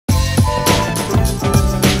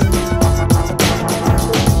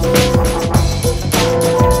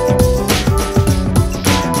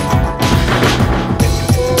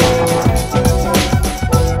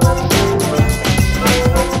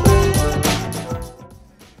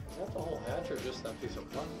empty so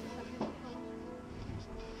far.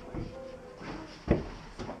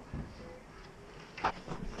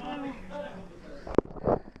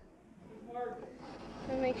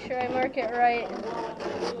 Make sure I mark it right.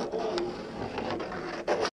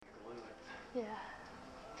 Yeah.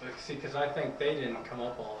 Look, see, because I think they didn't come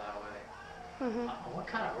up all that way. What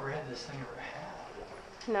kind of overhead this thing ever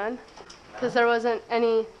had? None. Because there wasn't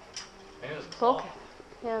any Maybe it was bulk. cloth.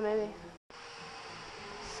 Yeah, maybe.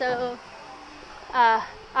 So, I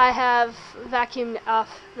have vacuumed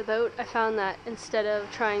off the boat. I found that instead of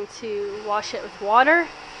trying to wash it with water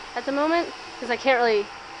at the moment, because I can't really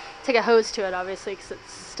take a hose to it, obviously, because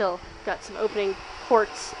it's still got some opening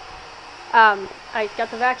ports. I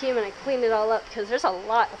got the vacuum and I cleaned it all up because there's a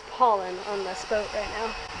lot of pollen on this boat right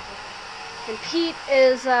now. And Pete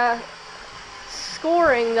is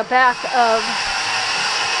scoring the back of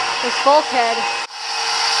this bulkhead.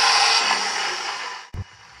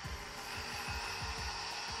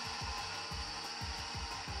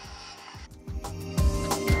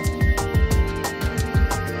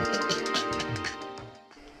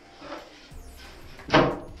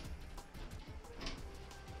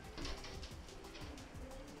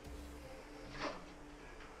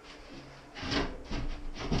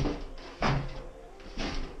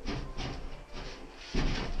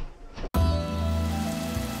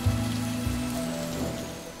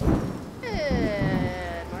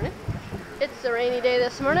 It's a rainy day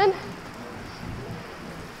this morning.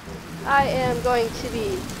 I am going to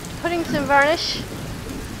be putting some varnish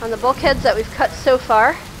on the bulkheads that we've cut so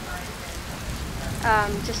far,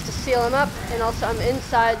 just to seal them up, and also I'm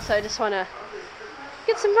inside, so I just want to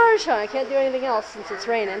get some varnish on. I can't do anything else since it's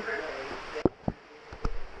raining.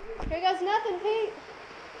 Here goes nothing, Pete.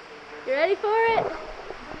 You ready for it?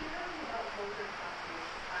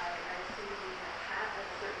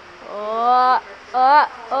 Oh, oh,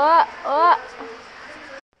 oh, oh.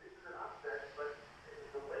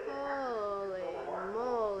 Holy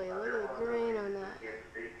moly, look at the grain on that.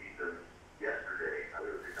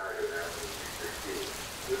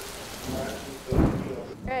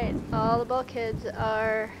 Alright, all the bulkheads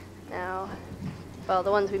are now, well,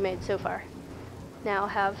 the ones we made so far, now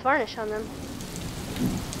have varnish on them.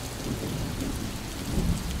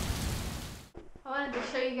 I wanted to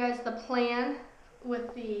show you guys the plan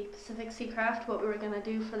with the Pacific Seacraft, what we were going to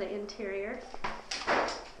do for the interior.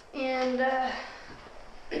 And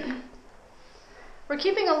we're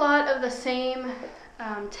keeping a lot of the same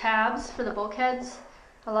tabs for the bulkheads.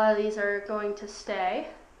 A lot of these are going to stay.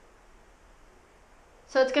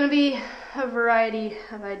 So it's going to be a variety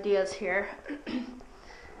of ideas here.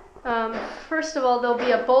 First of all, there'll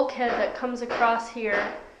be a bulkhead that comes across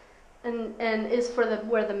here and is for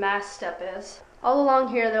where the mast step is. All along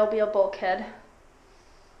here there'll be a bulkhead.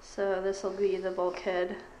 So this will be the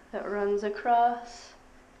bulkhead that runs across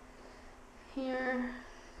here.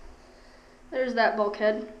 There's that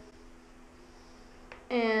bulkhead.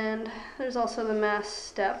 And there's also the mast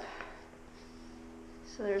step.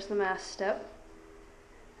 So there's the mast step.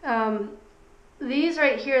 These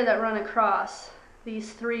right here that run across,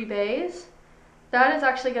 these 3 bays, that is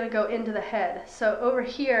actually going to go into the head. So over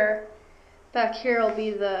here, back here will be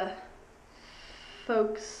the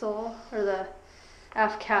forecastle, or the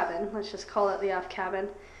aft cabin, let's just call it the aft cabin.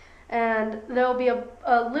 And there'll be a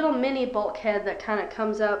little mini bulkhead that kind of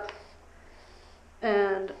comes up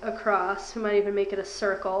and across. We might even make it a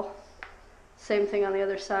circle. Same thing on the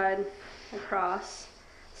other side, across.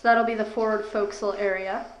 So that'll be the forward forecastle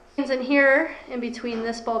area. In here, in between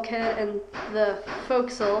this bulkhead and the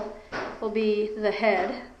forecastle, will be the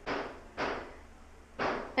head.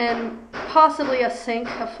 And possibly a sink,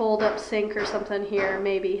 a fold-up sink or something here,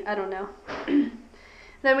 maybe, I don't know.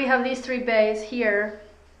 Then we have these 3 bays here.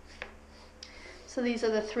 So these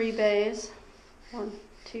are the 3 bays. 1,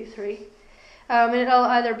 2, 3. And it'll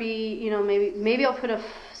either be, you know, maybe I'll put a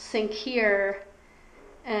sink here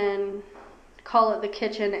and call it the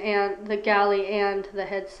kitchen and the galley and the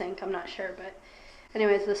head sink. I'm not sure, but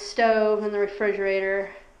anyways, the stove and the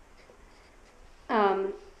refrigerator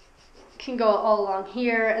can go all along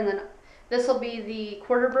here, and then this will be the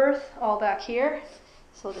quarter berth all back here.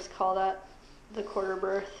 So I'll just call that the quarter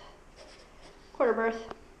berth. Quarter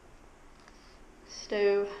berth,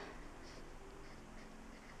 stove,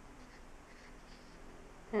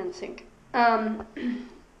 and sink.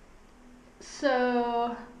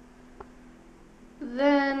 So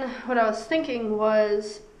then what I was thinking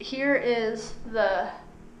was, here is the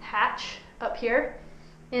hatch up here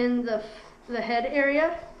in the head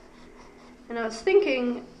area, and I was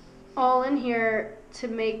thinking all in here to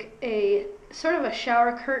make a sort of a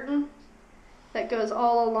shower curtain that goes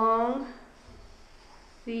all along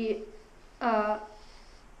the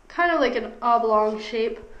kind of like an oblong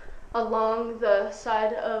shape along the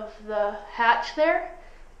side of the hatch there,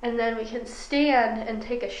 and then we can stand and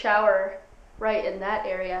take a shower right in that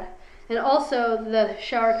area. And also the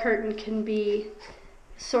shower curtain can be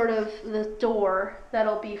sort of the door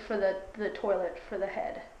that'll be for the toilet for the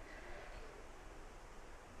head.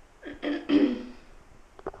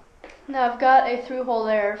 Now I've got a through hole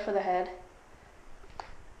there for the head.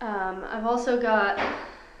 I've also got,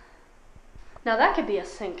 now that could be a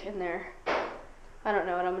sink in there. I don't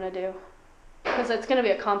know what I'm gonna do, because it's gonna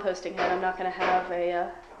be a composting head. I'm not gonna have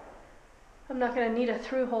I'm not gonna need a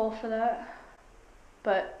through hole for that,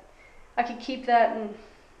 but I could keep that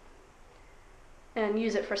and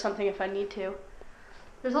use it for something if I need to.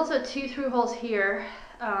 There's also 2 through holes here,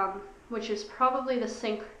 which is probably the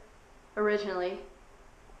sink originally.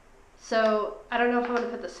 So I don't know if I want to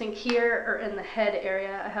put the sink here or in the head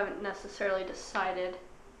area. I haven't necessarily decided.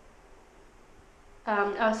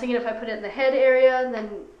 I was thinking if I put it in the head area, then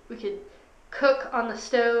we could cook on the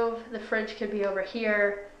stove, the fridge could be over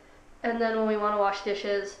here, and then when we want to wash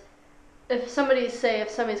dishes, if somebody's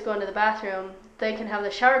going to the bathroom, they can have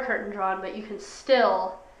the shower curtain drawn, but you can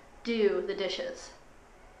still do the dishes.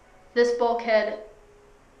 This bulkhead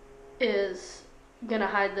is gonna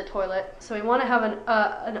hide the toilet, so we want to have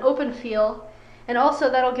an open feel, and also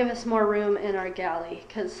that'll give us more room in our galley,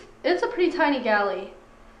 because it's a pretty tiny galley,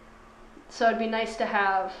 so it'd be nice to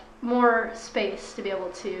have more space to be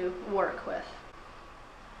able to work with.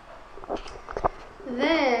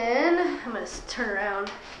 Then I'm going to turn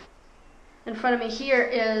around. In front of me here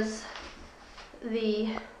is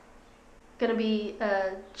gonna be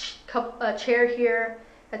a chair here,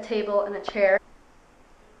 a table, and a chair.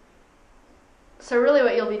 So really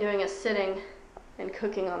what you'll be doing is sitting and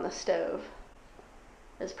cooking on the stove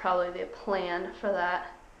is probably the plan for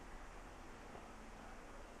that.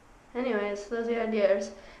 Anyways, those are the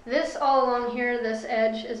ideas. This all along here, this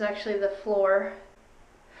edge is actually the floor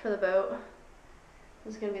for the boat.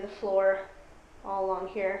 This is going to be the floor all along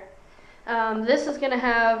here. This is going to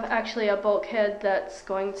have actually a bulkhead that's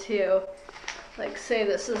going to, like, say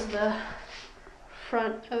this is the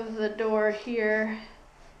front of the door here.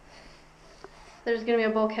 There's going to be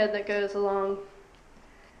a bulkhead that goes along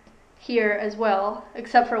here as well,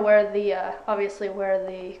 except for where the, obviously where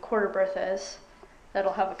the quarter berth is.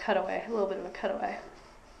 That'll have a cutaway, a little bit of a cutaway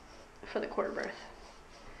for the quarter berth.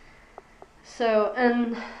 So,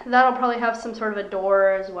 and that'll probably have some sort of a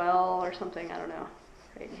door as well or something, I don't know,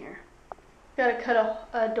 right in here. Gotta cut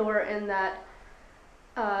a door in that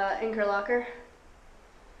anchor locker.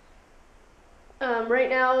 Right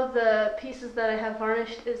now the pieces that I have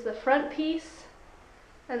varnished is the front piece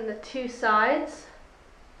and the 2 sides,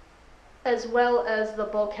 as well as the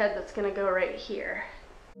bulkhead that's gonna go right here.